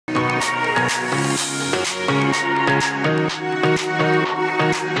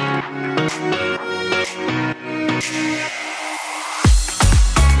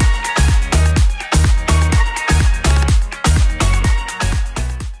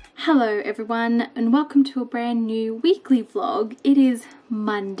Hello everyone and welcome to a brand new weekly vlog. It is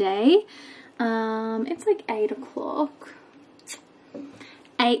Monday. It's like 8 o'clock.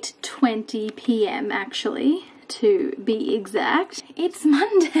 8:20 p.m. actually, to be exact. It's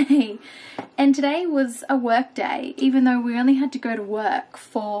Monday and today was a work day, even though we only had to go to work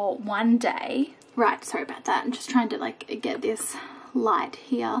for one day. Right, sorry about that. I'm just trying to like get this light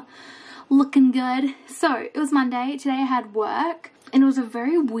here looking good. So it was Monday. Today I had work and it was a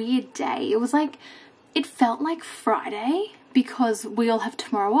very weird day. It was like, it felt like Friday because we all have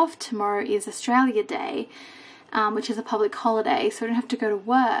tomorrow off. Tomorrow is Australia Day, which is a public holiday, so I don't have to go to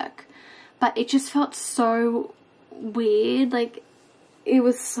work. But it just felt so weird. Like, it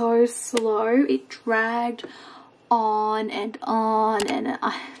was so slow. It dragged on and on, and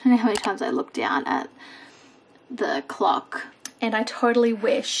I don't know how many times I looked down at the clock. And I totally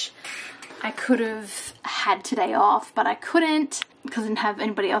wish I could have had today off, but I couldn't because I didn't have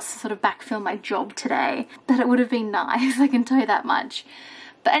anybody else to sort of backfill my job today. That it would have been nice, I can tell you that much.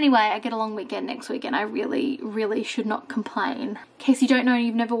 But anyway, I get a long weekend next weekend. I really should not complain. In case you don't know and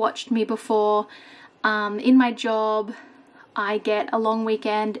you've never watched me before, in my job, I get a long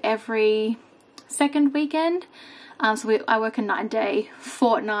weekend every second weekend. I work a 9-day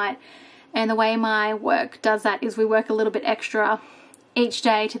fortnight, and the way my work does that is we work a little bit extra each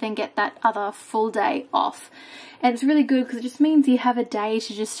day to then get that other full day off. And it's really good because it just means you have a day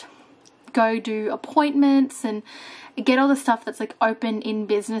to just go do appointments and get all the stuff that's like open in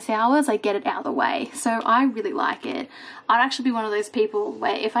business hours. I get it out of the way, so I really like it. I'd actually be one of those people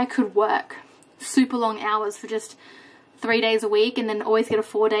where if I could work super long hours for just 3 days a week and then always get a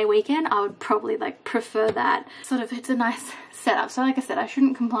 4-day weekend, I would probably like prefer that. Sort of, it's a nice setup. So like I said, I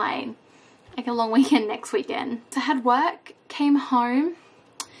shouldn't complain. Like a long weekend next weekend. So I had work, came home,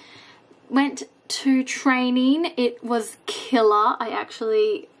 went to training. It was killer. I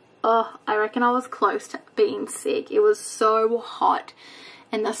reckon I was close to being sick. It was so hot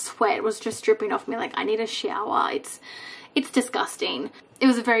and the sweat was just dripping off me. Like, I need a shower. It's disgusting. It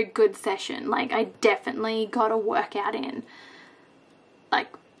was a very good session. Like, I definitely got a workout in. Like,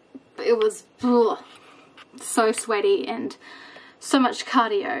 it was so sweaty and so much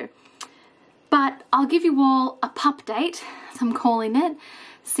cardio. But I'll give you all a pup date, as I'm calling it,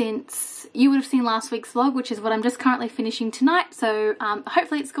 since you would have seen last week's vlog, which is what I'm just currently finishing tonight. So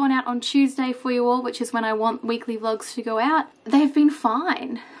hopefully it's going out on Tuesday for you all, which is when I want weekly vlogs to go out. They've been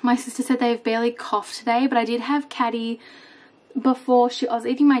fine. My sister said they've barely coughed today, but I did have Caddy before. I was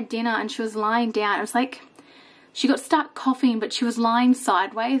eating my dinner and she was lying down. It was like she got stuck coughing, but she was lying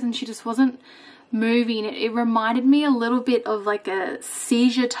sideways and she just wasn't moving. It reminded me a little bit of like a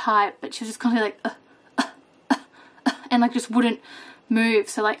seizure type, but she was just kind of like and like just wouldn't move.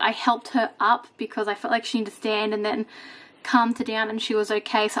 So like I helped her up because I felt like she needed to stand, and then calmed her down and she was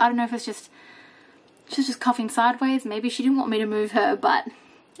okay. So I don't know if it's just she was just coughing sideways. Maybe she didn't want me to move her, but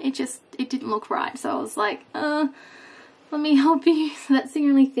it didn't look right. So I was like, let me help you. So that's the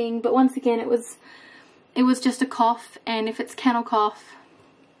only thing. But once again, it was just a cough, and if it's kennel cough,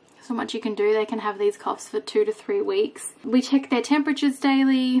 so much you can do. They can have these coughs for 2 to 3 weeks. We check their temperatures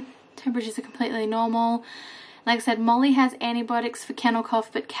daily. Temperatures are completely normal. Like I said, Molly has antibiotics for kennel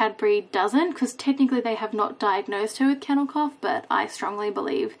cough, but Cadbury doesn't, because technically they have not diagnosed her with kennel cough, but I strongly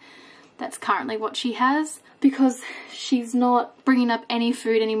believe that's currently what she has, because she's not bringing up any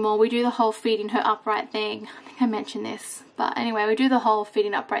food anymore. We do the whole feeding her upright thing. I think I mentioned this, but anyway, we do the whole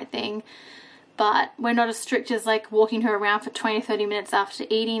feeding upright thing. But we're not as strict as like walking her around for 20 or 30 minutes after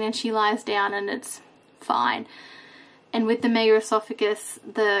eating and she lies down and it's fine. And with the mega esophagus,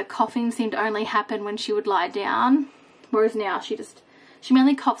 the coughing seemed to only happen when she would lie down. Whereas now she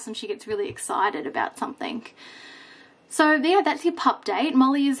mainly coughs when she gets really excited about something. So yeah, that's your pup date.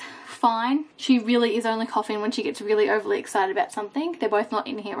 Molly is fine. She really is only coughing when she gets really overly excited about something. They're both not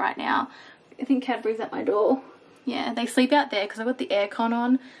in here right now. I think Cadbury's at my door. Yeah, they sleep out there because I've got the aircon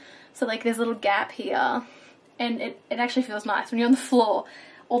on. So like there's a little gap here, and it actually feels nice. When you're on the floor,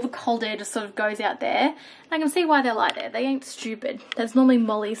 all the cold air just sort of goes out there. And I can see why they like there. They ain't stupid. That's normally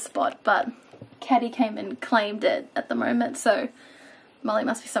Molly's spot, but Caddy came and claimed it at the moment, so Molly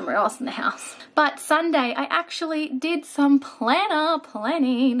must be somewhere else in the house. But Sunday, I actually did some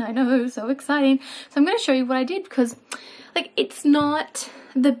planning. I know, so exciting. So I'm going to show you what I did, because like it's not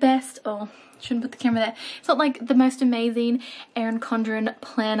the best. Oh, shouldn't put the camera there. It's not like the most amazing Erin Condren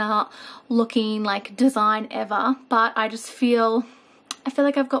planner looking like design ever, but I just feel I feel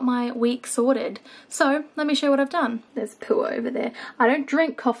like I've got my week sorted. So let me show you what I've done. There's poo over there. I don't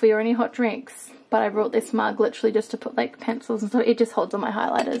drink coffee or any hot drinks, but I brought this mug literally just to put like pencils and stuff. It just holds on my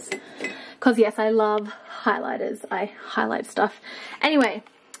highlighters. Because yes, I love highlighters. I highlight stuff. Anyway,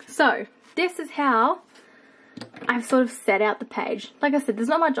 so this is how I've sort of set out the page. Like I said, there's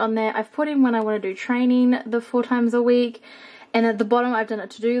not much on there. I've put in when I want to do training the 4 times a week. And at the bottom I've done a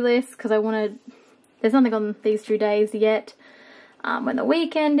to-do list because I want to, there's nothing on these 2 days yet. When the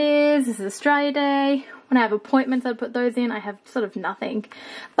weekend is, this is Australia Day. When I have appointments, I'd put those in. I have sort of nothing.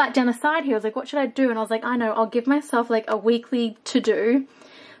 But down the side here, I was like, what should I do? And I was like, I know, I'll give myself like a weekly to-do.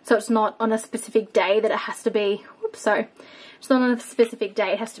 So it's not on a specific day that it has to be, whoops, sorry. It's not on a specific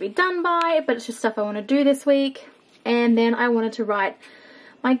day it has to be done by, but it's just stuff I want to do this week. And then I wanted to write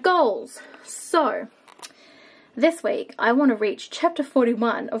my goals. So this week, I want to reach chapter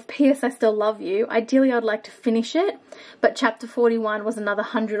 41 of P.S. I Still Love You. Ideally, I'd like to finish it, but chapter 41 was another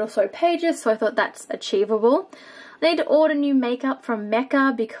 100 or so pages, so I thought that's achievable. I need to order new makeup from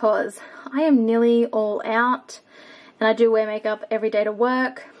Mecca because I am nearly all out, and I do wear makeup every day to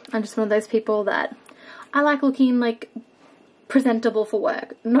work. I'm just one of those people that I like looking like presentable for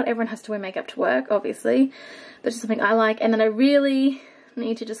work. Not everyone has to wear makeup to work, obviously, but it's something I like. And then I really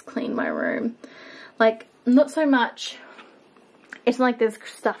need to just clean my room. Like, not so much, it's not like there's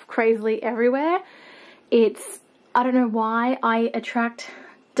stuff crazily everywhere. It's, I don't know why I attract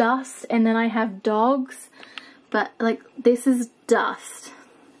dust, and then I have dogs, but like this is dust,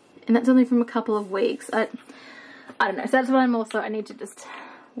 and that's only from a couple of weeks. I don't know, so that's what I'm also, I need to just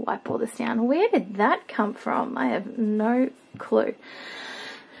wipe all this down. Where did that come from? I have no clue.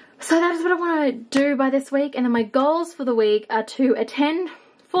 So that is what I want to do by this week. And then my goals for the week are to attend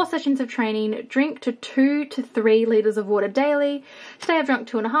 4 sessions of training, drink to 2 to 3 litres of water daily. Today I've drunk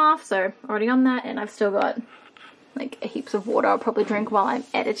 2.5, so already on that, and I've still got like heaps of water I'll probably drink while I'm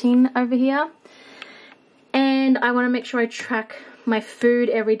editing over here. And I want to make sure I track my food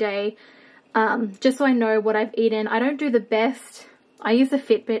every day, just so I know what I've eaten. I don't do the best. I use the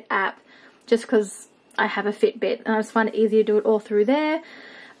Fitbit app just because I have a Fitbit and I just find it easier to do it all through there.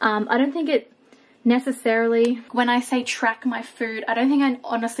 I don't think it necessarily, when I say track my food, I don't think I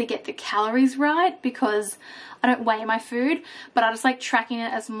honestly get the calories right because I don't weigh my food, but I just like tracking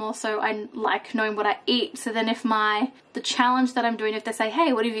it as more so I like knowing what I eat. So then if the challenge that I'm doing, if they say,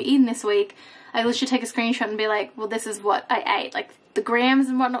 hey, what have you eaten this week? I literally take a screenshot and be like, well, this is what I ate. Like the grams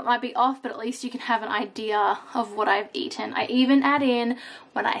and whatnot might be off, but at least you can have an idea of what I've eaten. I even add in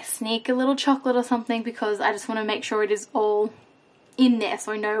when I sneak a little chocolate or something because I just want to make sure it is all in there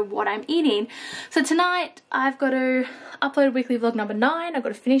so I know what I'm eating. So tonight I've got to upload weekly vlog number 9. I've got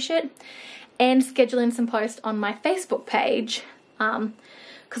to finish it and schedule in some posts on my Facebook page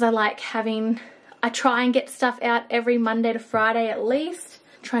because I like having, I try and get stuff out every Monday to Friday at least.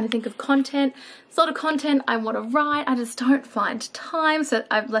 Trying to think of content. There's a lot of content I want to write, I just don't find time, so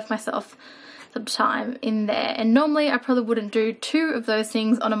I've left myself some time in there. And normally I probably wouldn't do 2 of those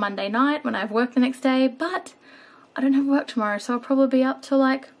things on a Monday night when I have work the next day, but I don't have work tomorrow, so I'll probably be up till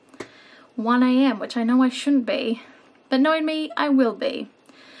like 1 AM, which I know I shouldn't be, but knowing me, I will be.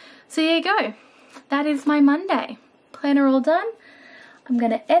 So there you go. That is my Monday. Planner all done. I'm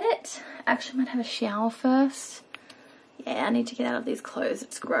gonna edit. Actually, I might have a shower first. Yeah, I need to get out of these clothes.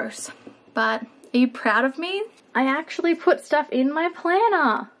 It's gross. But are you proud of me? I actually put stuff in my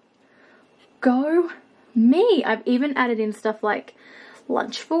planner. Go me. I've even added in stuff like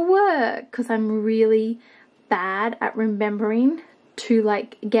lunch for work because I'm really bad at remembering to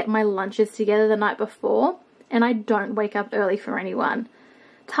like get my lunches together the night before, and I don't wake up early for anyone.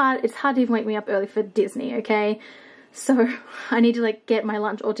 It's hard to even wake me up early for Disney, okay? So I need to like get my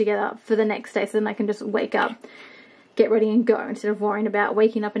lunch all together for the next day so then I can just wake up, get ready and go instead of worrying about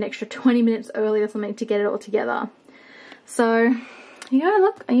waking up an extra 20 minutes early or something to get it all together. So yeah,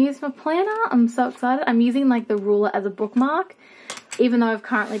 look, I used my planner. I'm so excited. I'm using like the ruler as a bookmark, even though I've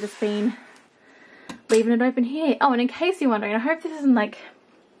currently just been leaving it open here. Oh, and in case you're wondering, I hope this isn't like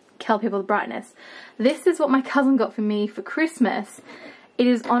kill people with brightness. This is what my cousin got for me for Christmas. It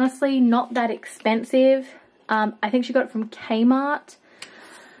is honestly not that expensive. I think she got it from Kmart.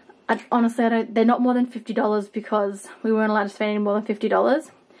 Honestly, they're not more than $50 because we weren't allowed to spend any more than $50.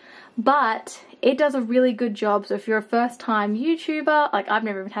 But it does a really good job. So if you're a first time YouTuber, like I've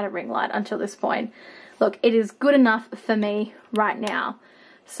never even had a ring light until this point. Look, it is good enough for me right now.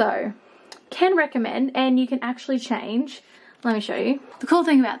 So can recommend, and you can actually change. Let me show you. The cool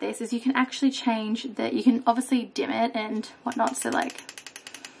thing about this is you can actually change that. You can obviously dim it and whatnot. So like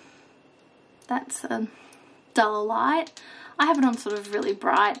that's a duller light. I have it on sort of really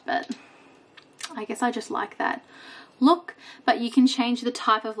bright, but I guess I just like that look, but you can change the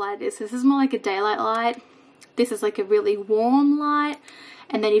type of light it is. This is more like a daylight light. This is like a really warm light,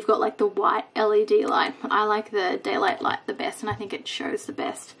 and then you've got like the white LED light. I like the daylight light the best, and I think it shows the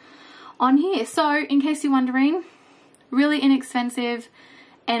best on here. So in case you're wondering, really inexpensive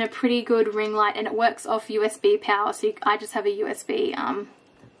and a pretty good ring light, and it works off USB power. So I just have a USB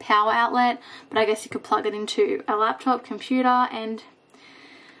power outlet, but I guess you could plug it into a laptop, computer, and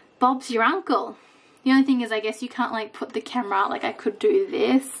Bob's your uncle. The only thing is, I guess you can't like put the camera out. Like I could do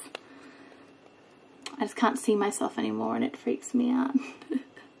this. I just can't see myself anymore and it freaks me out.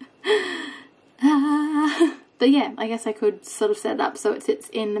 But yeah, I guess I could sort of set it up so it sits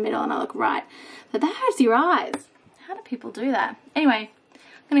in the middle and I look right. But that hurts your eyes. How do people do that? Anyway,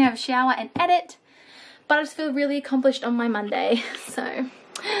 I'm gonna have a shower and edit, but I just feel really accomplished on my Monday. So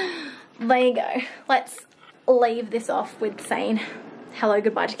there you go. Let's leave this off with saying hello,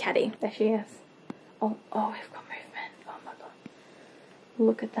 goodbye to Caddy. There she is. Oh, we've got movement. Oh my god.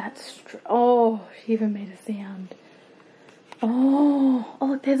 Look at that. Oh, she even made a sound. Oh,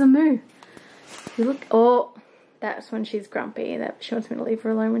 look, there's a moo. You look. Oh, that's when she's grumpy. That she wants me to leave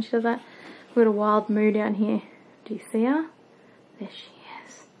her alone when she does that. We've got a wild moo down here. Do you see her? There she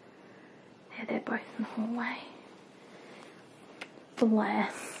is. They're both in the hallway.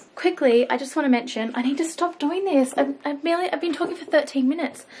 Bless. Quickly, I just want to mention, I need to stop doing this. I've been talking for 13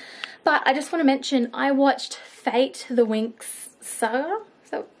 minutes. But I just want to mention, I watched Fate, the Winx Saga.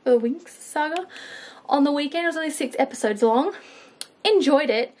 So, the Winx Saga on the weekend. It was only 6 episodes long. Enjoyed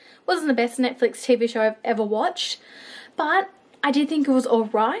it. Wasn't the best Netflix TV show I've ever watched, but I did think it was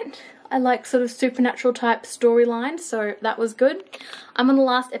alright. I like sort of supernatural type storylines, so that was good. I'm on the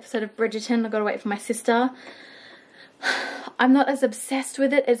last episode of Bridgerton. I've got to wait for my sister. I'm not as obsessed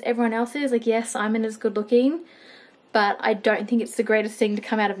with it as everyone else is. Like, yes, Simon is good looking, but I don't think it's the greatest thing to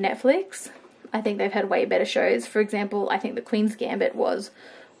come out of Netflix. I think they've had way better shows. For example, I think The Queen's Gambit was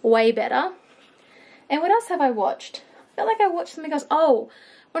way better. And what else have I watched? I feel like I watched something else. Oh,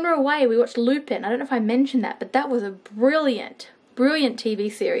 when we were away, we watched Lupin. I don't know if I mentioned that, but that was a brilliant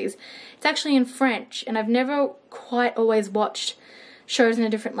TV series. It's actually in French, and I've never quite always watched shows in a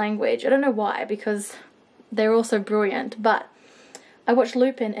different language. I don't know why, because they're all so brilliant, but I watched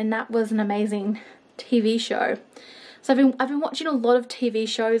Lupin, and that was an amazing TV show. So I've been watching a lot of TV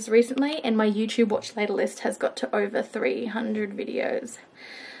shows recently, and my YouTube watch later list has got to over 300 videos.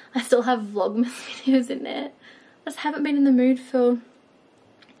 I still have Vlogmas videos in there. I just haven't been in the mood for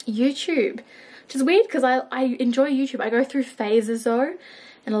YouTube, which is weird because I enjoy YouTube. I go through phases though,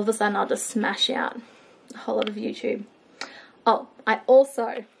 and all of a sudden I'll just smash out a whole lot of YouTube. Oh, I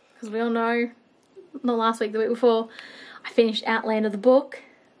also, because we all know, not last week, the week before, I finished Outlander the book.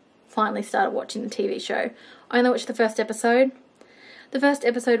 Finally started watching the TV show. I only watched the first episode. The first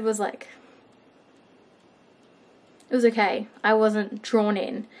episode was like, it was okay. I wasn't drawn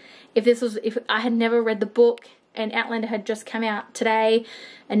in. If I had never read the book and Outlander had just come out today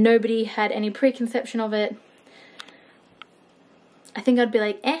and nobody had any preconception of it, I think I'd be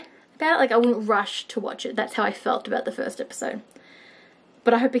like, about it. Like, I wouldn't rush to watch it. That's how I felt about the first episode.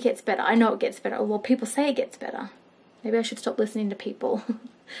 But I hope it gets better. I know it gets better. Well, people say it gets better. Maybe I should stop listening to people.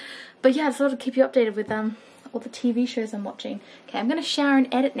 But yeah, I sort of keep you updated with all the TV shows I'm watching. Okay, I'm going to shower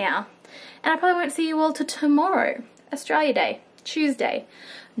and edit now. And I probably won't see you all till tomorrow. Australia Day. Tuesday.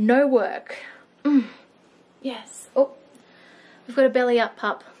 No work. Yes. Oh, we've got a belly up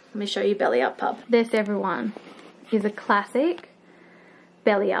pup. Let me show you belly up pup. This, everyone, is a classic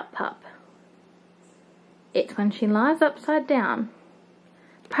belly up pup. It's when she lies upside down.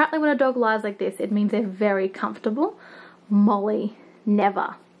 Apparently when a dog lies like this, it means they're very comfortable. Molly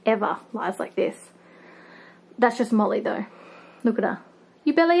never, ever lies like this. That's just Molly though. Look at her.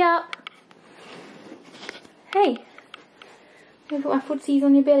 You belly up. Hey. I've got my footsies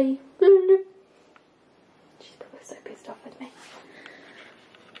on your belly. She's probably so pissed off with me.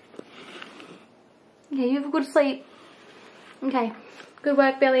 Okay, you have a good sleep. Okay. Good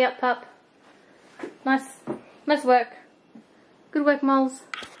work, belly up, pup. Nice work. Good work, moles.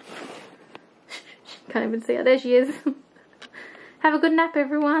 Can't even see her. There she is. Have a good nap,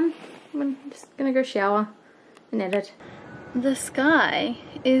 everyone. I'm just gonna go shower and edit. The sky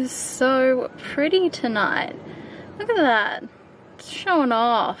is so pretty tonight. Look at that. It's showing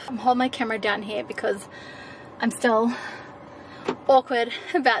off. I'm holding my camera down here because I'm still awkward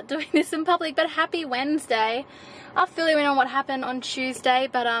about doing this in public, but happy Wednesday. I'll fill you in on what happened on Tuesday,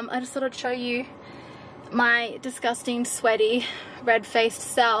 but I just thought I'd show you my disgusting, sweaty, red-faced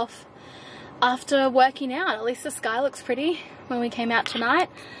self after working out. At least the sky looks pretty when we came out tonight,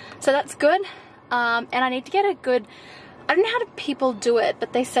 so that's good. And I need to get a good, I don't know how people do it,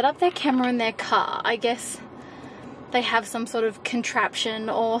 but they set up their camera in their car. I guess they have some sort of contraption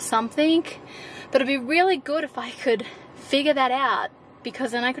or something. But it'd be really good if I could figure that out,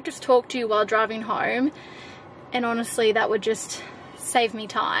 because then I could just talk to you while driving home, and honestly that would just save me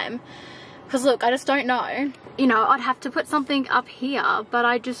time. Because look, I just don't know. You know, I'd have to put something up here, but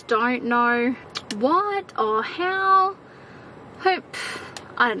I just don't know what or how. Hope,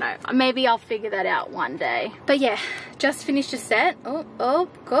 I don't know, maybe I'll figure that out one day. But yeah, just finished a set. Oh,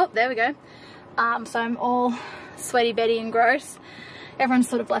 there we go. So I'm all sweaty Betty and gross. Everyone's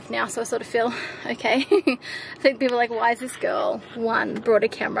sort of left now, so I sort of feel okay. I think people are like, why is this girl, one, brought a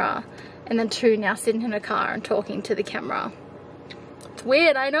camera, and then two, now sitting in a car and talking to the camera? It's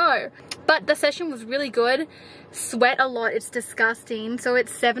weird, I know. But the session was really good. Sweat a lot, it's disgusting. So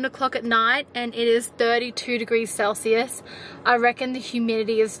it's 7 o'clock at night and it is 32 degrees Celsius. I reckon the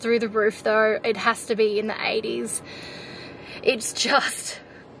humidity is through the roof though. It has to be in the 80s. It's just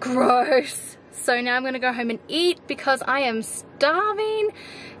gross. So now I'm gonna go home and eat because I am starving,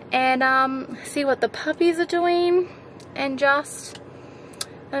 and see what the puppies are doing, and just,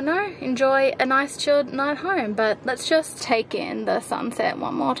 I don't know, enjoy a nice chilled night home. But let's just take in the sunset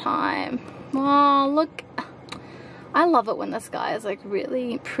one more time. Oh, look. I love it when the sky is like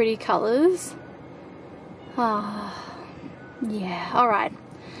really pretty colors. Ah, yeah, all right.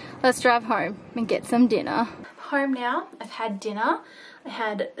 Let's drive home and get some dinner. Home now, I've had dinner. I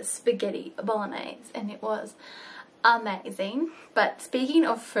had spaghetti bolognese and it was amazing. But speaking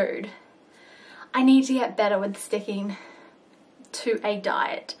of food, I need to get better with sticking to a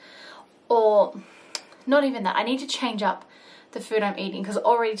diet, or not even that. I need to change up the food I'm eating, because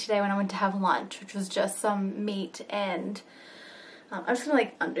already today when I went to have lunch, which was just some meat and I'm just gonna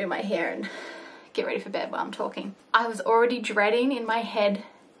like undo my hair and get ready for bed while I'm talking. I was already dreading in my head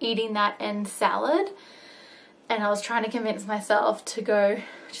eating that and salad, and I was trying to convince myself to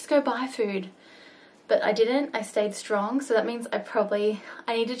just go buy food, but I didn't. I stayed strong, so that means I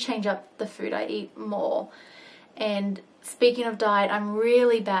need to change up the food I eat more. And speaking of diet, I'm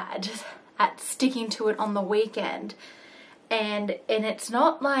really bad at sticking to it on the weekend, and it's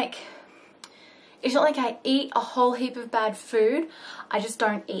not like I eat a whole heap of bad food, I just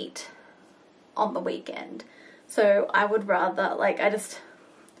don't eat on the weekend. So I would rather, like, I just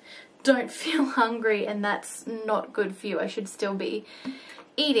don't feel hungry, and that's not good for you. I should still be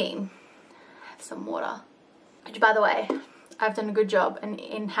eating. Have some water. Which, by the way, I've done a good job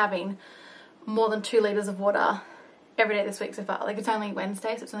in having more than 2 liters of water every day this week so far. Like, it's only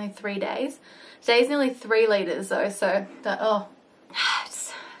Wednesday, so it's only 3 days. Today's nearly 3 liters though, so that, oh,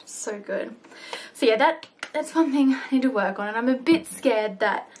 it's so good. So yeah, that's one thing I need to work on, and I'm a bit scared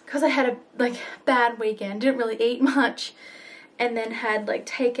that because I had a bad weekend, didn't really eat much, and then had like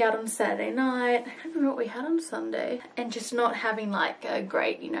takeout on Saturday night. I don't remember what we had on Sunday, and just not having like a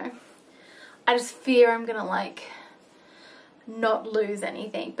great, you know, I just fear I'm gonna like not lose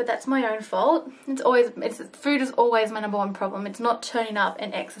anything, but that's my own fault. Food is always my number one problem. It's not turning up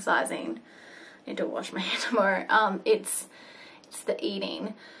and exercising. I need to wash my hair tomorrow. It's the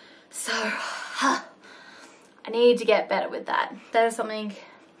eating. So I need to get better with that. That is something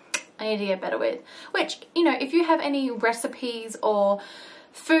I need to get better with. Which, you know, if you have any recipes or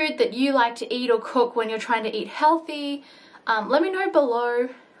food that you like to eat or cook when you're trying to eat healthy, let me know below.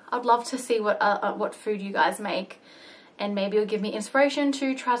 I'd love to see what food you guys make, and maybe it'll give me inspiration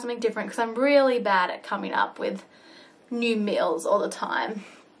to try something different, because I'm really bad at coming up with new meals all the time.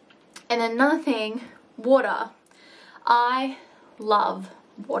 And then another thing, water. I love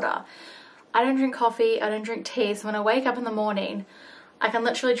water. I don't drink coffee, I don't drink tea, so when I wake up in the morning, I can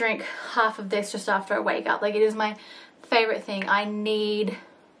literally drink half of this just after I wake up. Like, it is my favorite thing.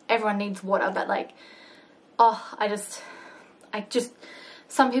 Everyone needs water, but like, oh,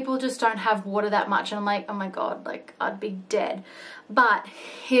 some people just don't have water that much, and I'm like, oh my god, like, I'd be dead. But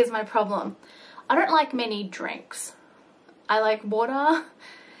here's my problem. I don't like many drinks. I like water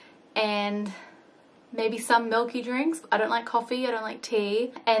and maybe some milky drinks. I don't like coffee, I don't like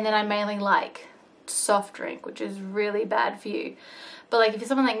tea, and then I mainly like soft drink, which is really bad for you. But like, if you're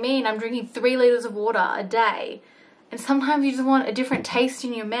someone like me and I'm drinking 3 liters of water a day, and sometimes you just want a different taste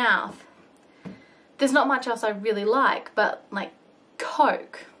in your mouth, there's not much else I really like, but like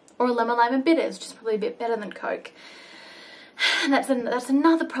Coke or lemon lime and bitters, which is probably a bit better than Coke. And that's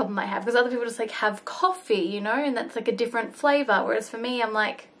another problem I have, because other people just like have coffee, you know, and that's like a different flavor, whereas for me, I'm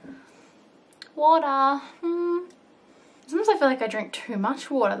like, water. Sometimes I feel like I drink too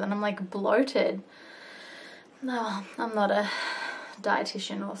much water, then I'm like bloated. No, I'm not a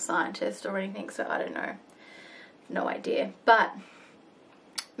dietitian or scientist or anything, so I don't know. No idea. But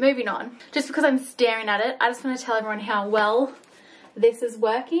moving on, just because I'm staring at it, I just want to tell everyone how well this is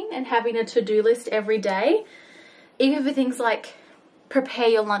working, and having a to-do list every day even for things like prepare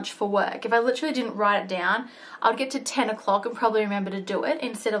your lunch for work. If I literally didn't write it down, I would get to 10 o'clock and probably remember to do it,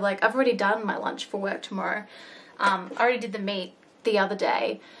 instead of like, I've already done my lunch for work tomorrow. I already did the meat the other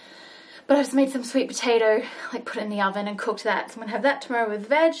day, but I just made some sweet potato, like put it in the oven and cooked that. So I'm gonna have that tomorrow with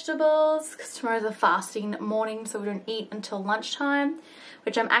vegetables, because tomorrow's a fasting morning, so we don't eat until lunchtime,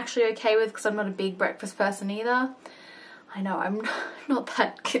 which I'm actually okay with because I'm not a big breakfast person either. I know, I'm not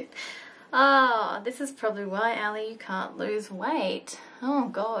that good. Ah, this is probably why, Ali, you can't lose weight. Oh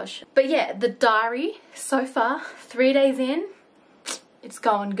gosh. But yeah, the diary so far, 3 days in, it's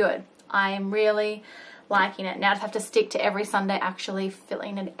going good. I am really liking it. Now I just have to stick to every Sunday actually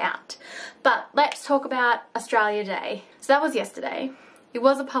filling it out. But let's talk about Australia Day. So that was yesterday. It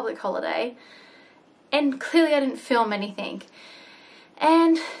was a public holiday, and clearly I didn't film anything.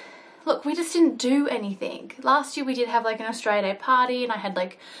 And look, we just didn't do anything. Last year we did have like an Australia Day party, and I had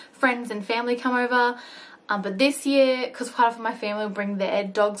like friends and family come over. But this year, because part of my family will bring their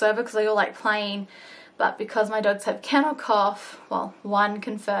dogs over because they all like playing, but because my dogs have kennel cough, well, one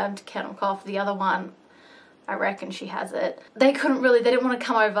confirmed kennel cough, the other one, I reckon she has it. They didn't want to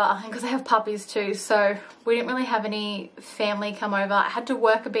come over, because they have puppies too, so we didn't really have any family come over. I had to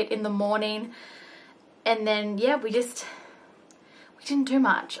work a bit in the morning, and then yeah, we didn't do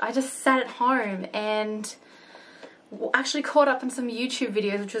much. I just sat at home and actually caught up on some YouTube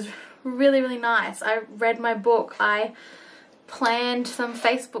videos, which was really, really nice. I read my book. I planned some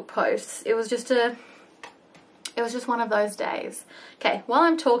Facebook posts. It was just one of those days. Okay, while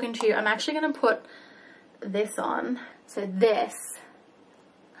I'm talking to you, I'm actually going to put this on. So this,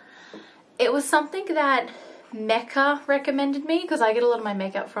 it was something that Mecca recommended me, because I get a lot of my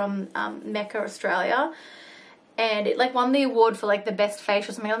makeup from Mecca, Australia. And it like won the award for like the best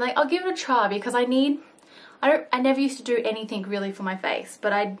facial or something. I'm like, I'll give it a try, because I never used to do anything really for my face,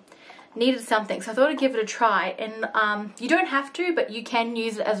 but I needed something, so I thought I'd give it a try. And you don't have to, but you can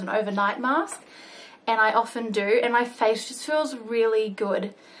use it as an overnight mask, and I often do, and my face just feels really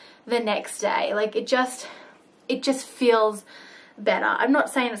good the next day. Like it just feels better. I'm not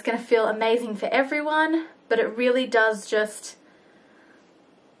saying it's going to feel amazing for everyone, but it really does just,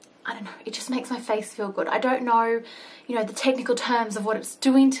 I don't know, it just makes my face feel good. I don't know, you know, the technical terms of what it's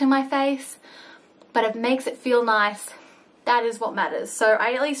doing to my face, but it makes it feel nice. That is what matters. So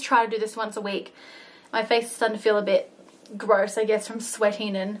I at least try to do this once a week. My face is starting to feel a bit gross, I guess, from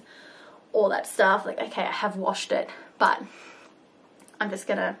sweating and all that stuff. Like, okay, I have washed it, but I'm just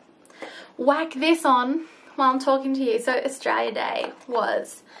gonna whack this on while I'm talking to you. So Australia Day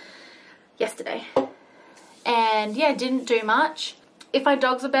was yesterday, and yeah, didn't do much. If my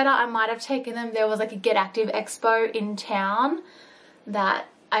dogs were better, I might have taken them. There was like a Get Active Expo in town that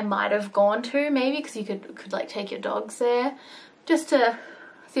I might have gone to, maybe, because you could like take your dogs there just to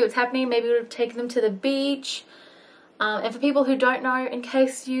see what's happening. Maybe we would have taken them to the beach. And for people who don't know, in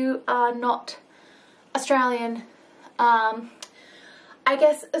case you are not Australian, I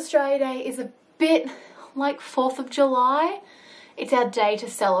guess Australia Day is a bit like 4th of July. It's our day to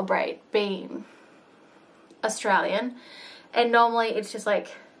celebrate being Australian. And normally it's just like,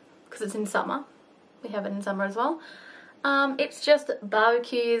 because it's in summer, we have it in summer as well. It's just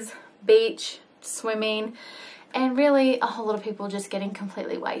barbecues, beach, swimming, and really a whole lot of people just getting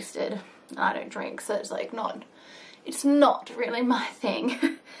completely wasted. I don't drink, so it's like it's not really my thing.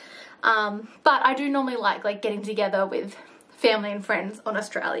 But I do normally like getting together with family and friends on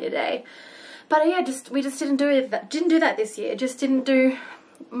Australia Day. But yeah, we just didn't do that this year. Just didn't do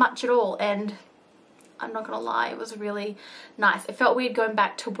much at all, and I'm not gonna lie, it was really nice. It felt weird going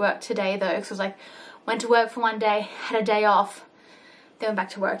back to work today though, because it was like, went to work for one day, had a day off, then went back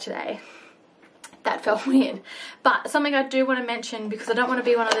to work today. That felt weird. But something I do want to mention, because I don't want to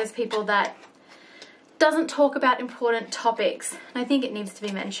be one of those people that doesn't talk about important topics, and I think it needs to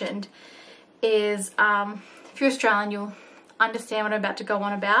be mentioned, is if you're Australian, you'll understand what I'm about to go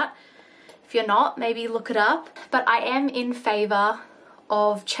on about. If you're not, maybe look it up. But I am in favour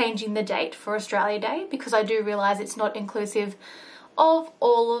of changing the date for Australia Day, because I do realise it's not inclusive of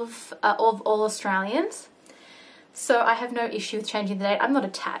all Australians. So I have no issue with changing the date. I'm not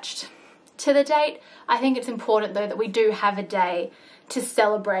attached to the date. I think it's important though that we do have a day to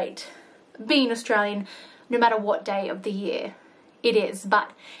celebrate being Australian, no matter what day of the year it is.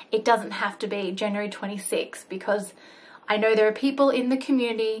 But it doesn't have to be January 26th, because I know there are people in the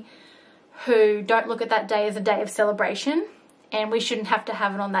community who don't look at that day as a day of celebration, and we shouldn't have to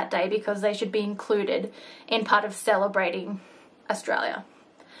have it on that day, because they should be included in part of celebrating Australia.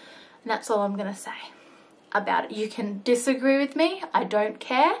 And that's all I'm gonna say about it. You can disagree with me, I don't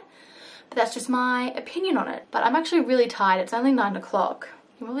care, but that's just my opinion on it. But I'm actually really tired. It's only 9 o'clock.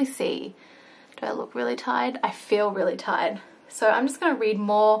 You can probably see. Do I look really tired? I feel really tired. So I'm just going to read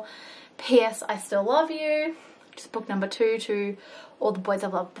more. P.S. I Still Love You. Just book number 2 to All the Boys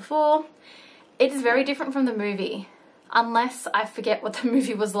I've Loved Before. It is very different from the movie. Unless I forget what the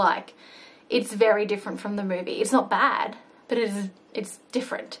movie was like. It's very different from the movie. It's not bad, but it's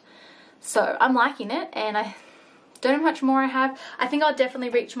different. So I'm liking it, and I don't know how much more I have. I think I'll definitely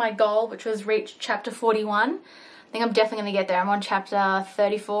reach my goal, which was reach chapter 41. I think I'm definitely going to get there. I'm on chapter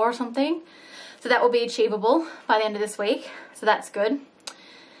 34 or something. So that will be achievable by the end of this week. So that's good.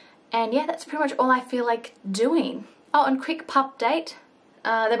 And yeah, that's pretty much all I feel like doing. Oh, and quick pup date.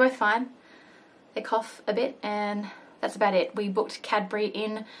 They're both fine. They cough a bit, and that's about it. We booked Cadbury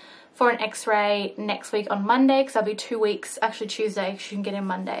in for an x-ray next week on Monday, because that'll be 2 weeks, actually Tuesday, she can get in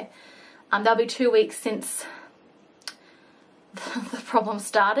Monday. That'll be 2 weeks since the problem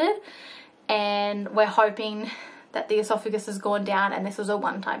started, and we're hoping that the esophagus has gone down and this was a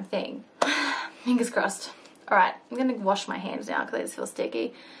one-time thing. Fingers crossed. Alright, I'm gonna wash my hands now because I just feel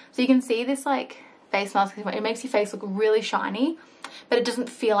sticky. So you can see this like face mask, it makes your face look really shiny, but it doesn't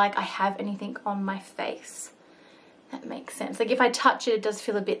feel like I have anything on my face. That makes sense. Like if I touch it, it does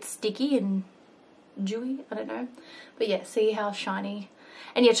feel a bit sticky and dewy, I don't know. But yeah, see how shiny.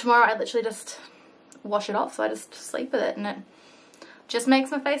 And yeah, tomorrow I literally just wash it off, so I just sleep with it, and it just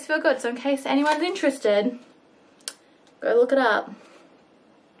makes my face feel good. So in case anyone's interested, go look it up.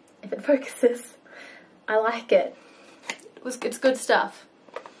 If it focuses, I like it. It's good stuff.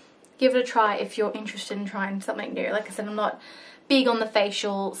 Give it a try if you're interested in trying something new. Like I said, I'm not big on the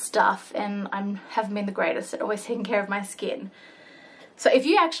facial stuff, and I haven't been the greatest at always taking care of my skin. So if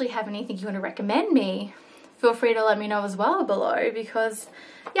you actually have anything you want to recommend me, feel free to let me know as well below, because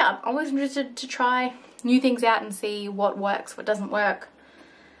yeah, I'm always interested to try new things out and see what works, what doesn't work,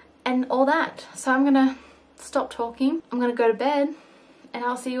 and all that. So I'm gonna stop talking. I'm gonna go to bed, and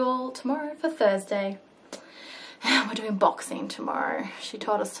I'll see you all tomorrow for Thursday. We're doing boxing tomorrow. She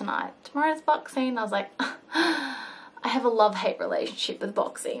told us tonight, tomorrow's boxing. I was like, I have a love-hate relationship with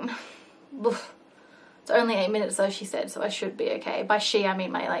boxing. Oof. It's only 8 minutes though, she said, so I should be okay. By she, I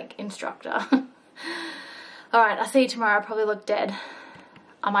mean my like instructor. Alright, I'll see you tomorrow. I'll probably look dead.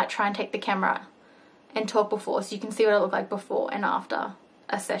 I might try and take the camera and talk before, so you can see what I look like before and after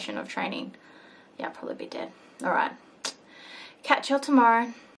a session of training. Yeah, I'll probably be dead. Alright. Catch y'all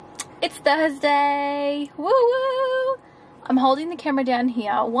tomorrow. It's Thursday. Woo woo! I'm holding the camera down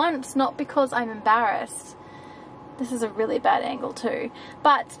here once, not because I'm embarrassed. This is a really bad angle too.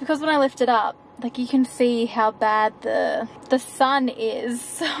 But it's because when I lift it up, like you can see how bad the sun is.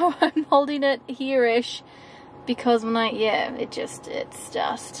 So I'm holding it here-ish because when it's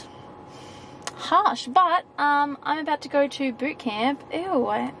just harsh. But I'm about to go to boot camp.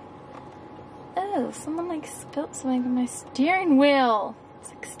 Ew, someone like spilt something on my steering wheel. It's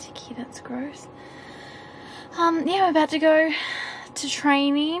like sticky, that's gross. Yeah, I'm about to go to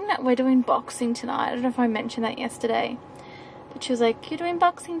training. We're doing boxing tonight. I don't know if I mentioned that yesterday, but she was like, you're doing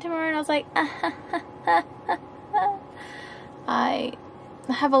boxing tomorrow, and I was like, I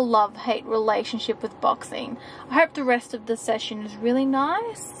have a love-hate relationship with boxing. I hope the rest of the session is really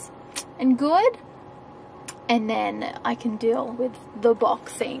nice and good, and then I can deal with the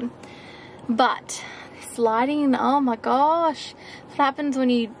boxing. But this lighting, oh my gosh, what happens when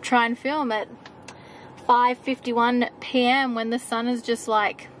you try and film at 5:51 p.m. when the sun is just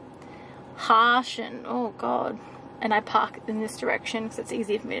like harsh and oh god. And I park in this direction because it's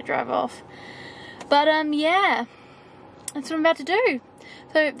easier for me to drive off. But yeah, that's what I'm about to do.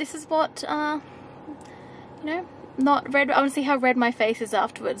 So this is what you know, not red. I want to see how red my face is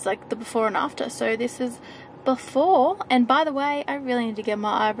afterwards, like the before and after. So this is before, and by the way, I really need to get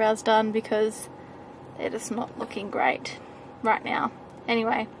my eyebrows done because they're just not looking great right now.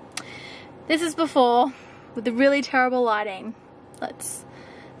 Anyway, this is before with the really terrible lighting. Let's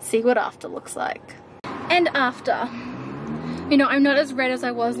see what after looks like. And after, you know, I'm not as red as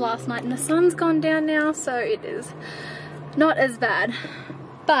I was last night, and the sun's gone down now, so it is not as bad.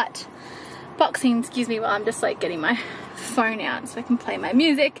 But boxing, excuse me, while I'm just like getting my phone out so I can play my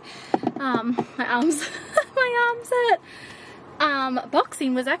music. My arms my arms hurt.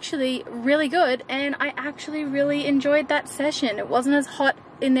 Boxing was actually really good, and I actually really enjoyed that session. It wasn't as hot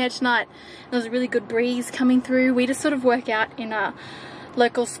in there tonight. There was a really good breeze coming through. We just sort of work out in a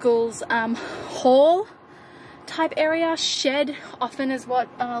local school's hall type area. Shed often is what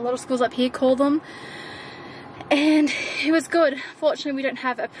a lot of schools up here call them. And it was good. Fortunately, we don't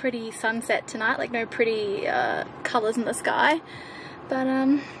have a pretty sunset tonight, like no pretty colours in the sky. But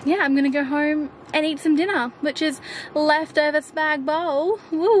yeah, I'm gonna go home and eat some dinner, which is leftover spag bowl.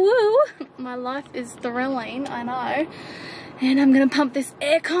 Woo woo! My life is thrilling, I know. And I'm gonna pump this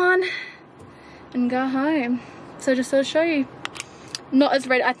aircon and go home. So just sort of show you. Not as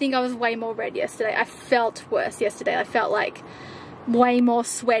red. I think I was way more red yesterday. I felt worse yesterday. I felt like way more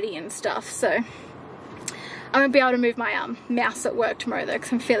sweaty and stuff. So I won't be able to move my mouse at work tomorrow though,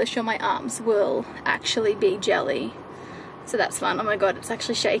 because I'm fairly sure my arms will actually be jelly. So that's fun. Oh my god, it's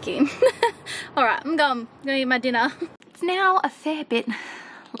actually shaking. Alright, I'm gonna eat my dinner. It's now a fair bit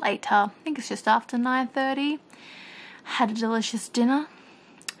later. I think it's just after 9:30. Had a delicious dinner.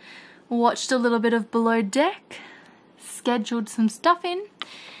 Watched a little bit of Below Deck. Scheduled some stuff in.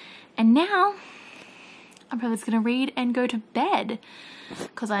 And now I'm probably just gonna read and go to bed,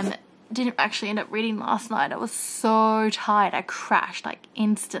 because I didn't actually end up reading last night. I was so tired. I crashed like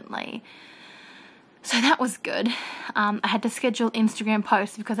instantly. So that was good. I had to schedule Instagram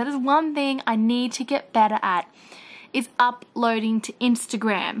posts, because that is one thing I need to get better at, is uploading to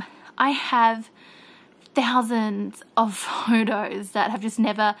Instagram. I have thousands of photos that have just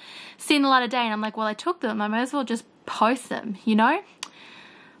never seen the light of day, and I'm like, well, I took them, I might as well just post them, you know?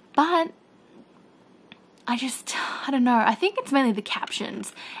 But I don't know. I think it's mainly the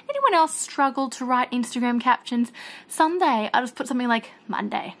captions. Anyone else struggle to write Instagram captions? Someday I just put something like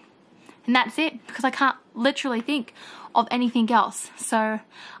Monday, and that's it, because I can't literally think of anything else. So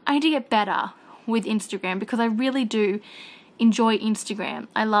I need to get better with Instagram, because I really do enjoy Instagram.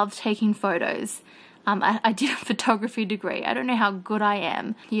 I love taking photos. I did a photography degree. I don't know how good I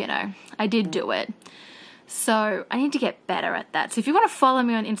am, you know, I did do it. So I need to get better at that. So if you want to follow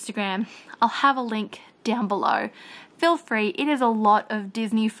me on Instagram, I'll have a link down below. Feel free. It is a lot of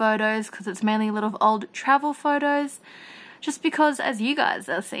Disney photos, because it's mainly a lot of old travel photos. Just because, as you guys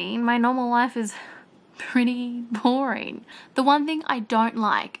are seeing, my normal life is pretty boring. The one thing I don't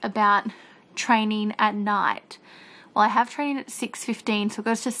like about training at night, well, I have training at 6:15, so it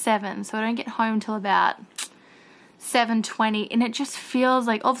goes to 7, so I don't get home till about 7:20, and it just feels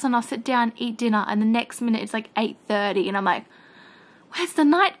like all of a sudden I'll sit down, eat dinner, and the next minute it's like 8:30, and I'm like, where's the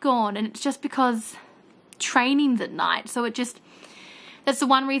night gone? And it's just because training's at night, so that's the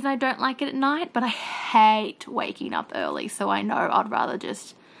one reason I don't like it at night. But I hate waking up early, so I know I'd rather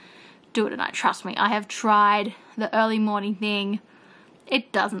just do it at night. Trust me, I have tried the early morning thing.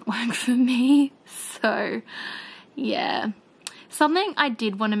 It doesn't work for me. So yeah, something I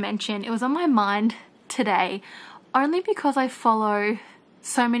did want to mention, it was on my mind today, only because I follow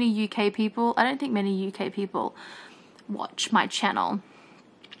so many UK people. I don't think many UK people watch my channel,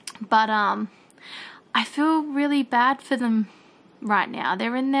 but I feel really bad for them right now.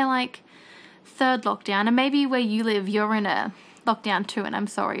 They're in their like 3rd lockdown, and maybe where you live you're in a lockdown too, and I'm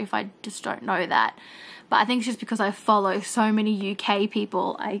sorry if I just don't know that. But I think it's just because I follow so many UK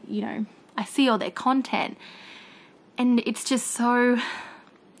people, I see all their content, and it's just so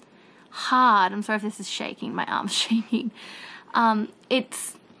hard. I'm sorry if this is shaking, my arm's shaking.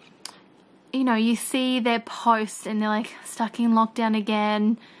 It's, you see their posts and they're like stuck in lockdown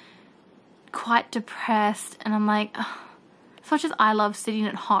again, quite depressed, and I'm like, ugh. As much as I love sitting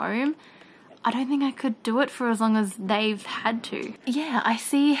at home, I don't think I could do it for as long as they've had to. Yeah, I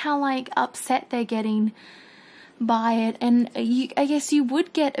see how like upset they're getting by it, and I guess you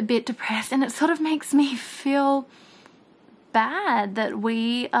would get a bit depressed, and it sort of makes me feel bad that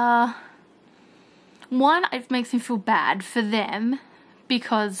we one, it makes me feel bad for them,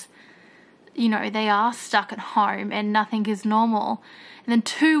 because they are stuck at home and nothing is normal. And then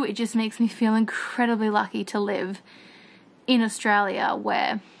 2, it just makes me feel incredibly lucky to live in Australia,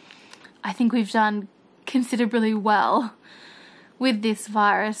 where I think we've done considerably well with this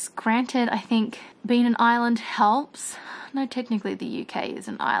virus. Granted, I think being an island helps. No, technically the UK is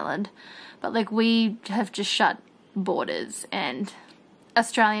an island, but like we have just shut borders, and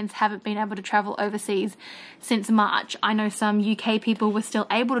Australians haven't been able to travel overseas since March. I know some UK people were still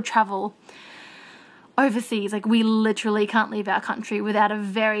able to travel overseas. Like we literally can't leave our country without a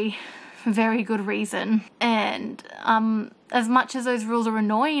very, very good reason. And as much as those rules are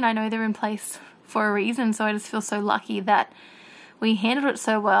annoying, I know they're in place for a reason. So I just feel so lucky that we handled it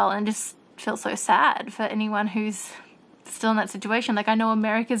so well, and just feel so sad for anyone who's still in that situation. Like I know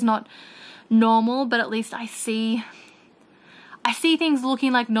America's not normal, but at least I see things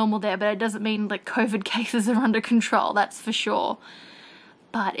looking like normal there, but it doesn't mean like COVID cases are under control, that's for sure.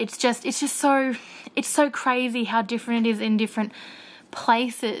 But it's so crazy how different it is in different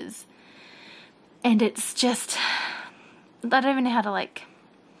places. And it's just, I don't even know how to like,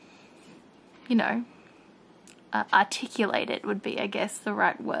 articulate it would be, I guess, the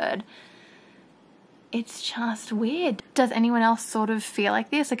right word. It's just weird. Does anyone else sort of feel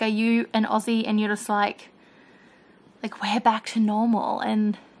like this? Like, are you an Aussie and you're just like we're back to normal,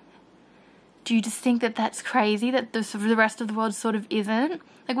 and do you just think that that's crazy that the rest of the world sort of isn't?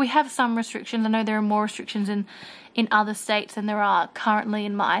 Like, we have some restrictions. I know there are more restrictions in other states than there are currently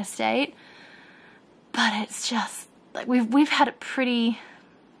in my state. But it's just, like, we've had it pretty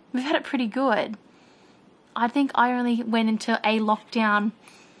good. I think I only went into a lockdown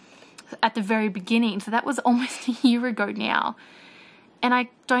at the very beginning, so that was almost a year ago now. And I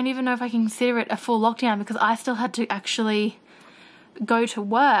don't even know if I can consider it a full lockdown because I still had to actually go to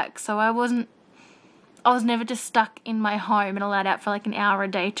work. So I was never just stuck in my home and allowed out for like an hour a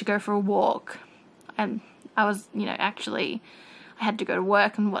day to go for a walk. And I was, you know, actually, I had to go to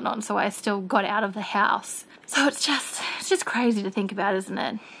work and whatnot, so I still got out of the house. So it's just crazy to think about, isn't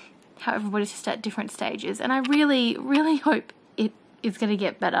it? How everybody's just at different stages. And I really, really hope it is going to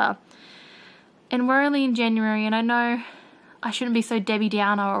get better. And we're only in January, and I know I shouldn't be so Debbie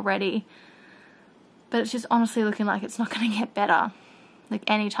Downer already, but it's just honestly looking like it's not going to get better, like,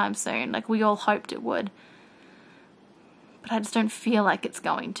 anytime soon. Like, we all hoped it would, but I just don't feel like it's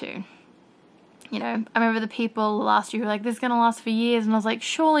going to. You know, I remember the people last year who were like, this is going to last for years, and I was like,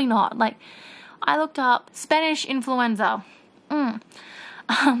 surely not. Like, I looked up Spanish influenza.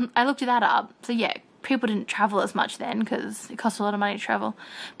 I looked that up. So yeah, people didn't travel as much then because it cost a lot of money to travel,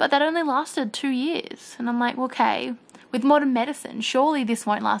 but that only lasted 2 years. And I'm like, okay, with modern medicine, surely this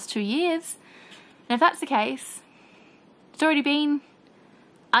won't last 2 years. And if that's the case, it's already been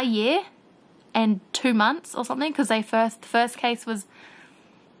a year and 2 months or something, because the first case was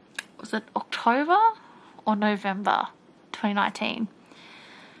it October or November 2019?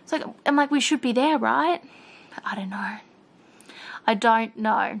 So I'm like, we should be there, right? But I don't know. I don't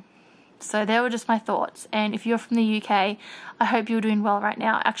know. So there were just my thoughts. And if you're from the UK, I hope you're doing well right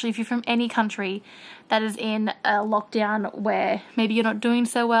now. Actually, if you're from any country that is in a lockdown where maybe you're not doing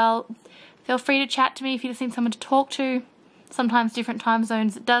so well, feel free to chat to me if you just need someone to talk to. Sometimes different time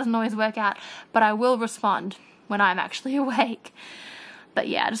zones, it doesn't always work out, but I will respond when I'm actually awake. But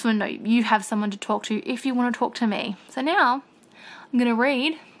yeah, I just want to know you have someone to talk to if you want to talk to me. So now I'm going to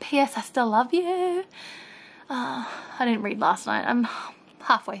read P.S. I Still Love You. I didn't read last night. I'm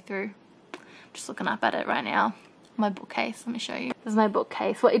halfway through. Just looking up at it right now. My bookcase, let me show you. This is my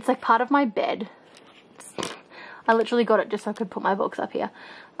bookcase. Well, it's like part of my bed. I literally got it just so I could put my books up here.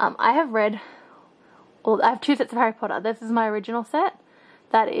 I have read, I have 2 sets of Harry Potter. This is my original set.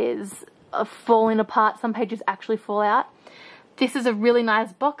 That is falling apart. Some pages actually fall out. This is a really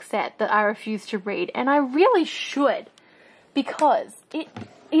nice box set that I refuse to read. And I really should, because it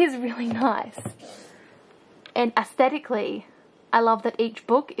is really nice. And aesthetically, I love that each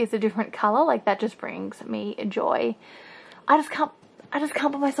book is a different colour. Like, that just brings me joy. I just can't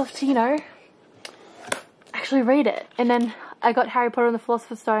put myself to, you know, actually read it. And then I got Harry Potter and the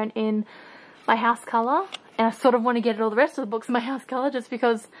Philosopher's Stone in my house colour, and I sort of want to get all the rest of the books in my house colour just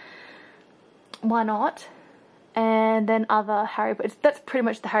because, why not? And then other Harry Potter, that's pretty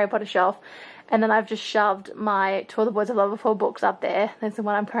much the Harry Potter shelf. And then I've just shoved my To All the Boys I've Loved Before books up there. There's the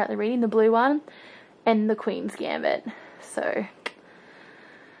one I'm currently reading, the blue one, and the Queen's Gambit. So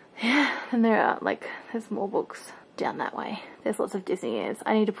yeah, and there are, like, there's more books down that way. There's lots of Disney ears.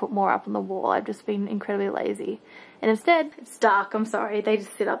 I need to put more up on the wall. I've just been incredibly lazy. And instead, it's dark, I'm sorry. They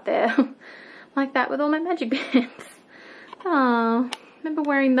just sit up there like that with all my magic bands. Oh, remember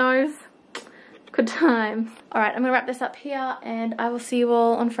wearing those? Good times. Alright, I'm going to wrap this up here, and I will see you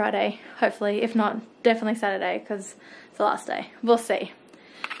all on Friday. Hopefully, if not, definitely Saturday, because it's the last day. We'll see.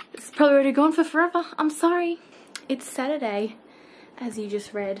 It's probably already gone for forever. I'm sorry. It's Saturday, as you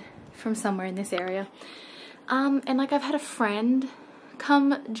just read from somewhere in this area. And like, I've had a friend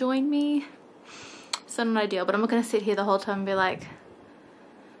come join me. So not ideal, but I'm not going to sit here the whole time and be like,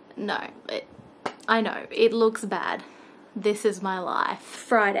 no, I know, it looks bad. This is my life.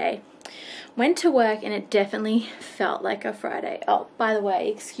 Friday. Went to work and it definitely felt like a Friday. Oh, by the way,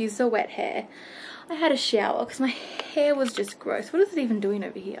 excuse the wet hair. I had a shower because my hair was just gross. What is it even doing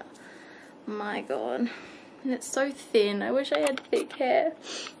over here? My God. And it's so thin. I wish I had thick hair.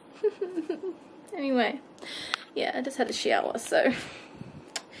 Anyway, yeah, I just had a shower, so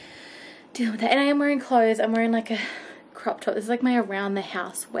dealing with that. And I am wearing clothes. I'm wearing like a crop top. This is like my around the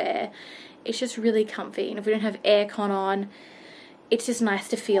house wear. It's just really comfy, and if we don't have aircon on, it's just nice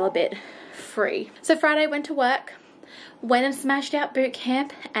to feel a bit free. So Friday, went to work, went and smashed out boot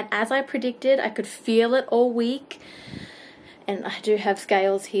camp, and as I predicted, I could feel it all week. And I do have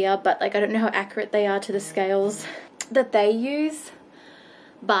scales here, but like, I don't know how accurate they are to the scales that they use.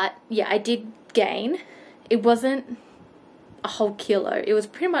 But yeah, I did gain. It wasn't a whole kilo. It was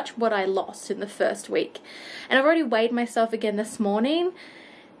pretty much what I lost in the first week. And I've already weighed myself again this morning,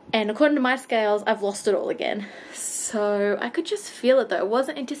 And according to my scales, I've lost it all again. So I could just feel it though.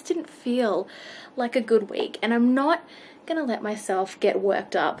 It just didn't feel like a good week. And I'm not gonna let myself get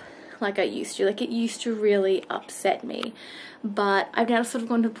worked up like I used to. Like, it used to really upset me. But I've now sort of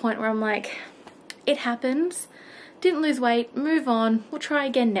gone to the point where I'm like, it happens. Didn't lose weight, move on. We'll try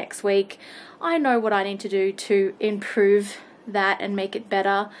again next week. I know what I need to do to improve that and make it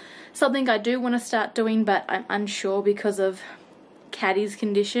better. Something I do want to start doing, but I'm unsure because of Caddy's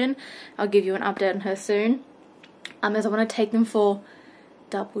condition. I'll give you an update on her soon. As I want to take them for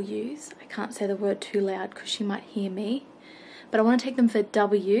W's. I can't say the word too loud because she might hear me. But I want to take them for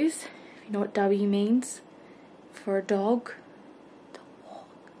W's. If you know what W means. For a dog. To walk.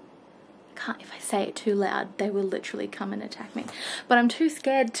 If I say it too loud, they will literally come and attack me. But I'm too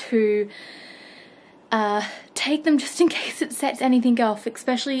scared to take them just in case it sets anything off,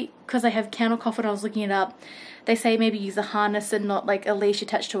 especially because I have kennel cough and I was looking it up. They say maybe use a harness and not like a leash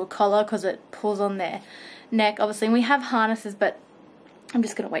attached to a collar because it pulls on their neck. Obviously, and we have harnesses, but I'm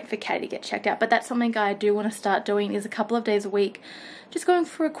just going to wait for Caddy to get checked out. But that's something I do want to start doing, is a couple of days a week, just going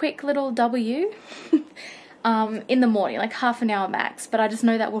for a quick little W in the morning, like half an hour max. But I just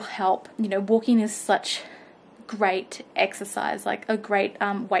know that will help. You know, walking is such great exercise, like a great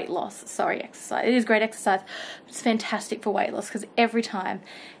weight loss, exercise. It is great exercise. It's fantastic for weight loss because every time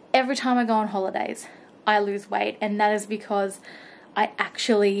I go on holidays, I lose weight, and that is because I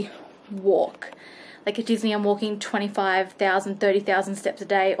actually walk. Like at Disney, I'm walking 25,000, 30,000 steps a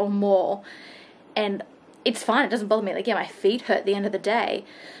day or more, and it's fine. It doesn't bother me. Like, yeah, my feet hurt at the end of the day,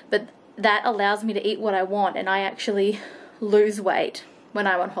 but that allows me to eat what I want, and I actually lose weight when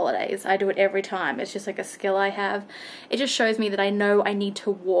I'm on holidays. I do it every time. It's just like a skill I have. It just shows me that I know I need to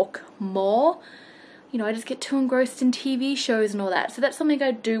walk more. You know, I just get too engrossed in TV shows and all that. So that's something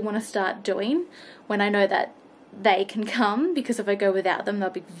I do want to start doing when I know that they can come, because if I go without them, they'll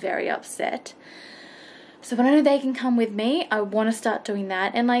be very upset. So when I know they can come with me, I want to start doing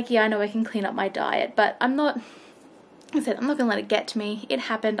that. And like, yeah, I know I can clean up my diet, but I'm not, like I said, I'm not going to let it get to me. It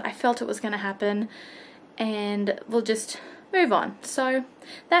happened. I felt it was going to happen, and we'll just move on. So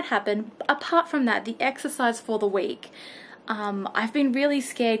that happened. Apart from that, the exercise for the week, I've been really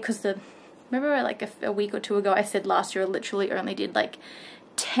scared because remember like a week or two ago I said last year I literally only did like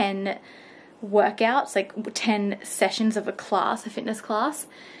 10 workouts, like 10 sessions of a class, a fitness class,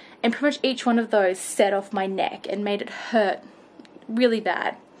 and pretty much each one of those set off my neck and made it hurt really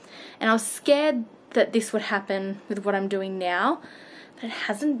bad. And I was scared that this would happen with what I'm doing now, but it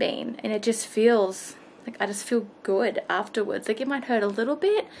hasn't been, and it just feels like I just feel good afterwards. Like, it might hurt a little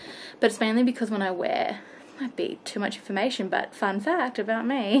bit, but it's mainly because when I wear, might be too much information, but fun fact about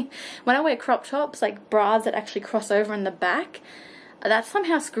me, when I wear crop tops, like bras that actually cross over in the back, that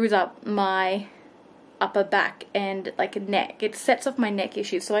somehow screws up my upper back and like neck. It sets off my neck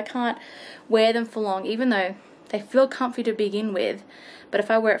issues, so I can't wear them for long, even though they feel comfy to begin with. But if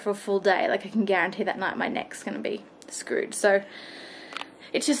I wear it for a full day, like, I can guarantee that night my neck's gonna be screwed. So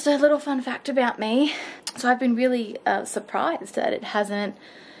it's just a little fun fact about me. So I've been really surprised that it hasn't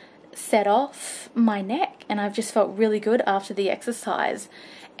set off my neck, and I've just felt really good after the exercise.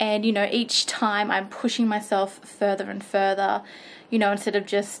 And you know, each time I'm pushing myself further and further, you know, instead of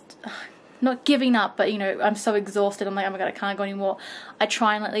just not giving up, but you know, I'm so exhausted, I'm like, oh my god, I can't go anymore. I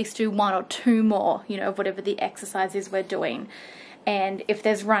try and at least do 1 or 2 more, you know, of whatever the exercise is we're doing. And if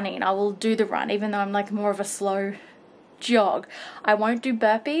there's running, I will do the run, even though I'm like more of a slow jog. I won't do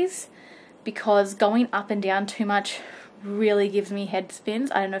burpees because going up and down too much really gives me head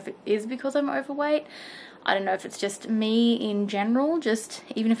spins. I don't know if it is because I'm overweight. I don't know if it's just me in general, just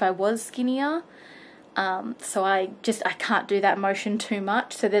even if I was skinnier. So I can't do that motion too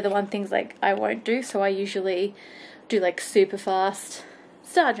much. So they're the one things like I won't do. So I usually do like super fast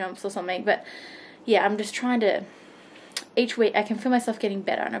star jumps or something. But yeah, I'm just trying to, each week I can feel myself getting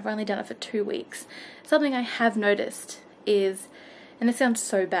better, and I've only done it for 2 weeks. Something I have noticed is, and this sounds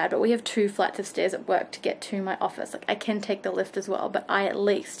so bad, but we have 2 flights of stairs at work to get to my office. Like, I can take the lift as well, but I at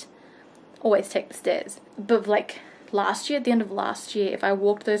least always take the stairs. But like last year, at the end of last year, if I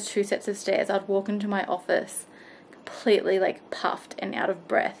walked those 2 sets of stairs, I'd walk into my office completely like puffed and out of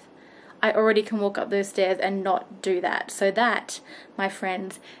breath. I already can walk up those stairs and not do that. So that, my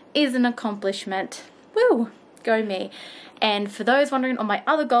friends, is an accomplishment. Woo! Go me. And for those wondering on my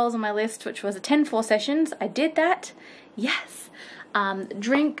other goals on my list, which was attend 4 sessions, I did that. Yes.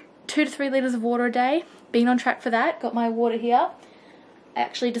 Drink 2 to 3 litres of water a day. Been on track for that. Got my water here. I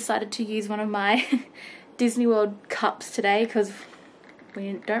actually decided to use one of my Disney World cups today because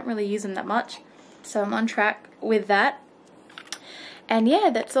we don't really use them that much. So I'm on track with that. And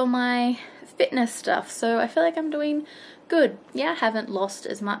yeah, that's all my fitness stuff. So I feel like I'm doing good. Yeah, I haven't lost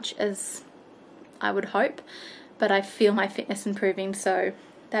as much as I would hope, but I feel my fitness improving, so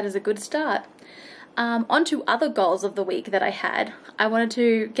that is a good start. On to other goals of the week that I had. I wanted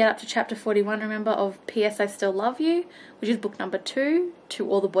to get up to chapter 41, remember, of P.S. I Still Love You, which is book number 2 to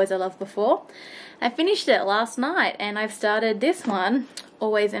All the Boys I Loved Before. I finished it last night, and I've started this one,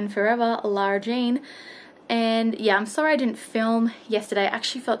 Always and Forever, Lara Jean. And yeah, I'm sorry I didn't film yesterday. I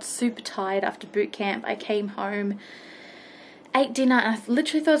actually felt super tired after boot camp. I came home, ate dinner, and I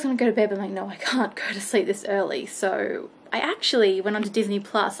literally thought I was going to go to bed, but I'm like, no, I can't go to sleep this early. So I actually went on to Disney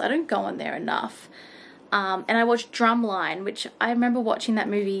Plus. I don't go on there enough. And I watched Drumline, which I remember watching that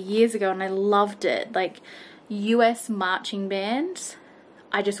movie years ago, and I loved it. Like, US marching bands,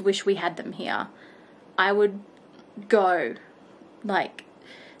 I just wish we had them here. I would go, like,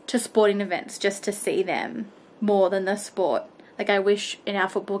 to sporting events just to see them more than the sport. Like, I wish in our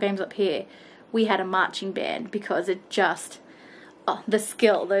football games up here we had a marching band, because it just, oh, the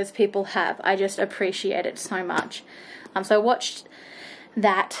skill those people have, I just appreciate it so much. So I watched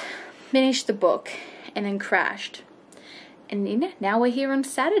that, finished the book, and then crashed. And you know, now we're here on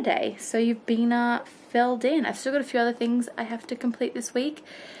Saturday, so you've been filled in. I've still got a few other things I have to complete this week,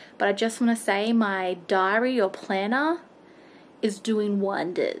 but I just want to say my diary or planner is doing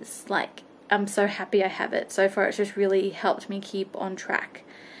wonders. Like, I'm so happy I have it. So far, it's just really helped me keep on track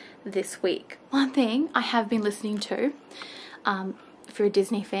this week. One thing I have been listening to, if you're a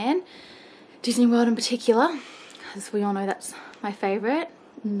Disney fan, Disney World in particular, because we all know that's my favorite.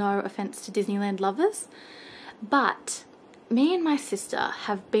 No offense to Disneyland lovers, but me and my sister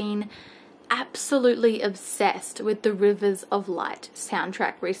have been absolutely obsessed with the Rivers of Light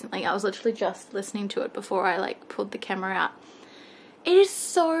soundtrack recently. I was literally just listening to it before I like pulled the camera out. It is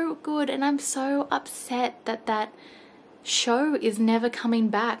so good, and I'm so upset that that show is never coming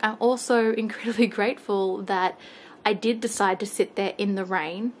back. I'm also incredibly grateful that I did decide to sit there in the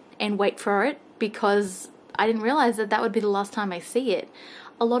rain and wait for it, because I didn't realize that that would be the last time I see it.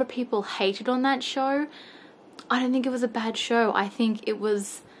 A lot of people hated on that show. I don't think it was a bad show. I think it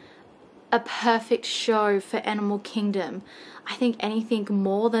was a perfect show for Animal Kingdom. I think anything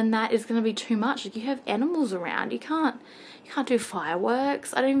more than that is going to be too much. Like, you have animals around. You can't do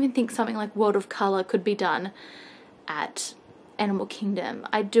fireworks. I don't even think something like World of Color could be done at Animal Kingdom.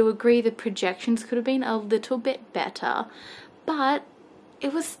 I do agree the projections could have been a little bit better, but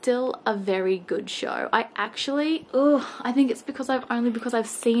it was still a very good show. I actually, I think it's because I've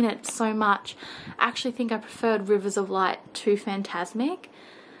seen it so much. I actually think I preferred Rivers of Light to Fantasmic.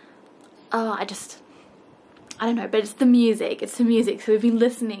 I don't know, but it's the music. It's the music. So we've been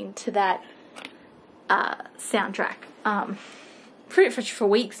listening to that soundtrack pretty much for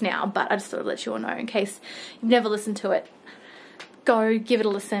weeks now, but I just thought I'd let you all know in case you've never listened to it. Go give it a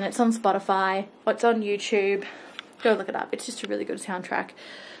listen. It's on Spotify, or it's on YouTube. Go look it up. It's just a really good soundtrack.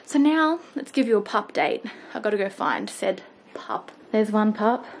 So now, let's give you a pup date. I've got to go find said pup. There's one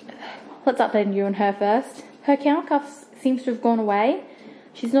pup. Let's update you on her first. Her kennel cuff seems to have gone away.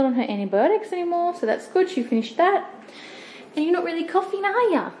 She's not on her antibiotics anymore, so that's good. She finished that. And you're not really coughing, are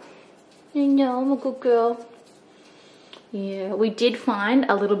you? No, I'm a good girl. Yeah, we did find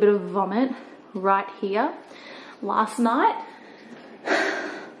a little bit of vomit right here last night.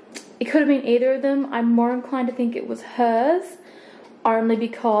 It could have been either of them. I'm more inclined to think it was hers, only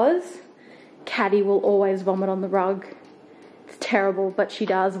because Caddy will always vomit on the rug. It's terrible, but she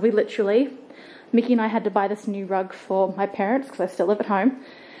does. We literally, Mickey and I had to buy this new rug for my parents because I still live at home,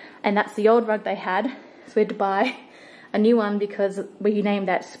 and that's the old rug they had, so we had to buy a new one because we named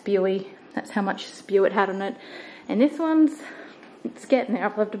that Spewy. That's how much spew it had on it. And this one's, it's getting there.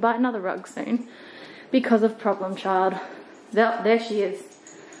 I'll have to buy another rug soon because of Problem Child. There she is.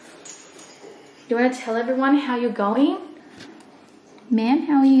 You want to tell everyone how you're going? Ma'am,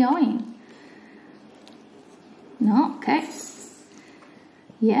 how are you going? No? Okay.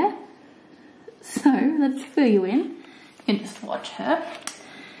 Yeah? So, let's fill you in and just watch her.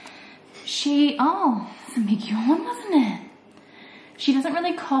 It's a big yawn, wasn't it? She doesn't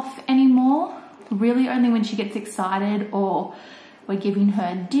really cough anymore, really only when she gets excited or we're giving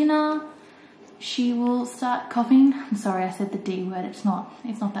her dinner. She will start coughing. I'm sorry, I said the D word. It's not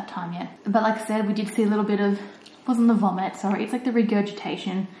that time yet. But like I said, we did see a little bit of, wasn't the vomit, sorry, it's like the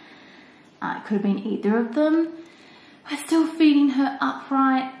regurgitation. It could have been either of them. We're still feeding her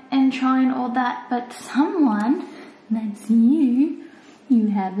upright and trying all that, but someone, that's you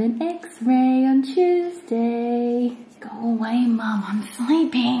have an x-ray on Tuesday. Go away, Mum, I'm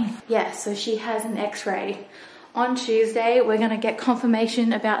sleeping. Yeah, so she has an x-ray on Tuesday. We're gonna get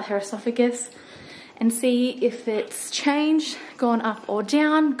confirmation about her esophagus and see if it's changed, gone up or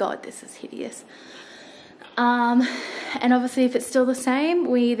down. God, this is hideous. And obviously if it's still the same,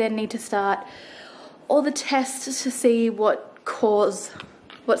 we then need to start all the tests to see what's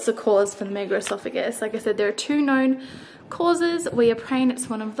the cause for the megaesophagus. Like I said, there are 2 known causes. We are praying it's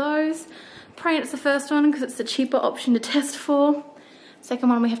one of those. Praying it's the first one because it's the cheaper option to test for. Second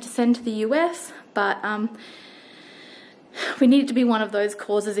one we have to send to the US, but we need it to be one of those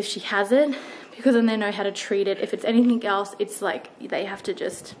causes if she has it, because then they know how to treat it. If it's anything else, it's like they have to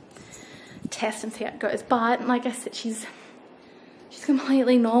just test and see how it goes. But like I said, she's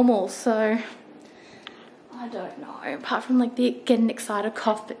completely normal, so I don't know. Apart from like the getting excited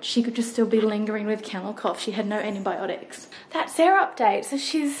cough, but she could just still be lingering with kennel cough. She had no antibiotics. That's their update.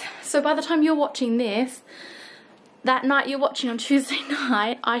 So by the time you're watching this, that night you're watching on Tuesday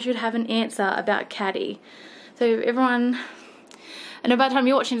night, I should have an answer about Caddy. So everyone, I know by the time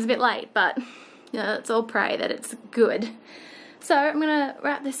you're watching it's a bit late, but you know, let's all pray that it's good. So I'm gonna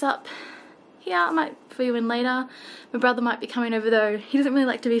wrap this up here. I might fill you in later. My brother might be coming over though. He doesn't really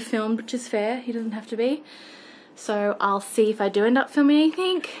like to be filmed, which is fair. He doesn't have to be. So I'll see if I do end up filming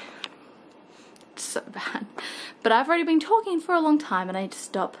anything. It's so bad. But I've already been talking for a long time and I need to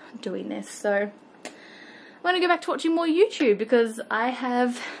stop doing this. So I'm gonna go back to watching more YouTube because I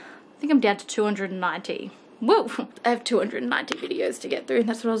think I'm down to 290. Whoa! I have 290 videos to get through, and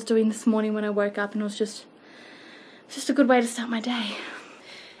that's what I was doing this morning when I woke up, and it was just a good way to start my day.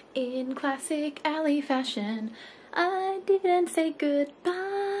 In classic Ally fashion, I didn't say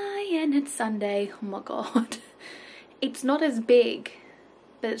goodbye, and it's Sunday. Oh my god. It's not as big,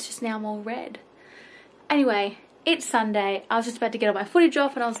 but it's just now more red. Anyway, it's Sunday. I was just about to get all my footage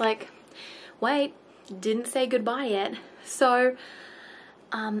off, and I was like, wait, didn't say goodbye yet. So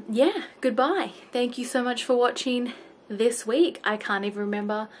yeah, goodbye. Thank you so much for watching this week. I can't even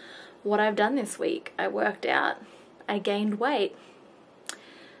remember what I've done this week. I worked out, I gained weight.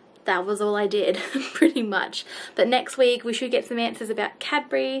 That was all I did, pretty much. But next week we should get some answers about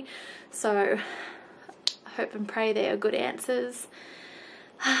Cadbury, so I hope and pray they are good answers.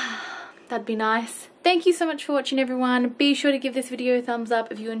 That'd be nice. Thank you so much for watching, everyone. Be sure to give this video a thumbs up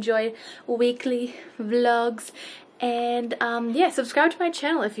if you enjoyed weekly vlogs. And yeah, subscribe to my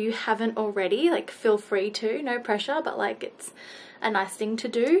channel if you haven't already. Like, feel free to, no pressure, but like it's a nice thing to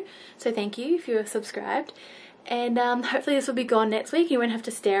do. So thank you if you're subscribed. And hopefully this will be gone next week. You won't have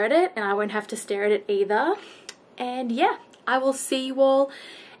to stare at it, and I won't have to stare at it either. And yeah, I will see you all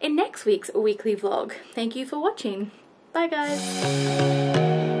in next week's weekly vlog. Thank you for watching. Bye guys.